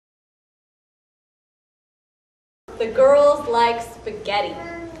The Girls Like Spaghetti.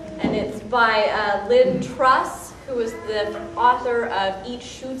 And it's by Lynne Truss, who is the author of Eat,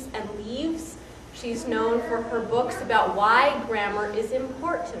 Shoots, and Leaves. She's known for her books about why grammar is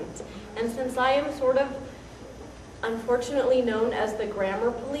important. And since I am sort of unfortunately known as the grammar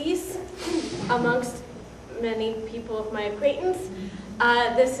police amongst many people of my acquaintance,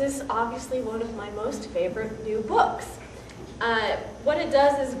 this is obviously one of my most favorite new books. What it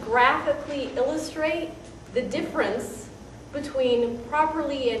does is graphically illustrate the difference between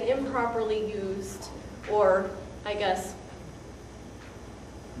properly and improperly used, or I guess,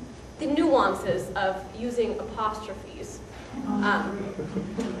 the nuances of using apostrophes.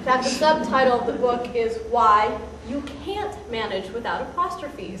 In fact, the subtitle of the book is Why You Can't Manage Without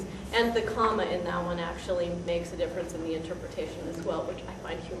Apostrophes. And the comma in that one actually makes a difference in the interpretation as well, which I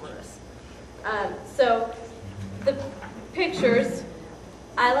find humorous. So the pictures,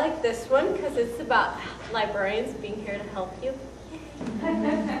 I like this one because it's about librarians being here to help you.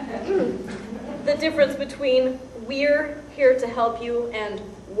 The difference between we're here to help you and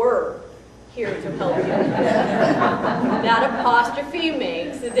we're here to help you. That apostrophe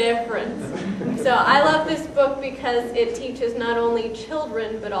makes a difference. So I love this book because it teaches not only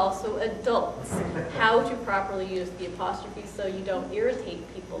children but also adults how to properly use the apostrophe so you don't irritate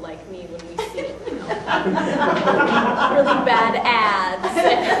people like me when we see really bad ads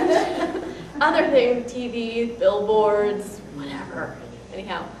and other things, TV, billboards, whatever.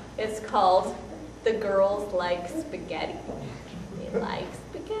 Anyhow, it's called The Girls Like Spaghetti. They like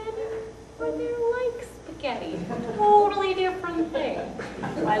spaghetti. Or they're like spaghetti. Totally different thing.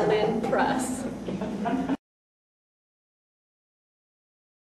 By Lynne Truss.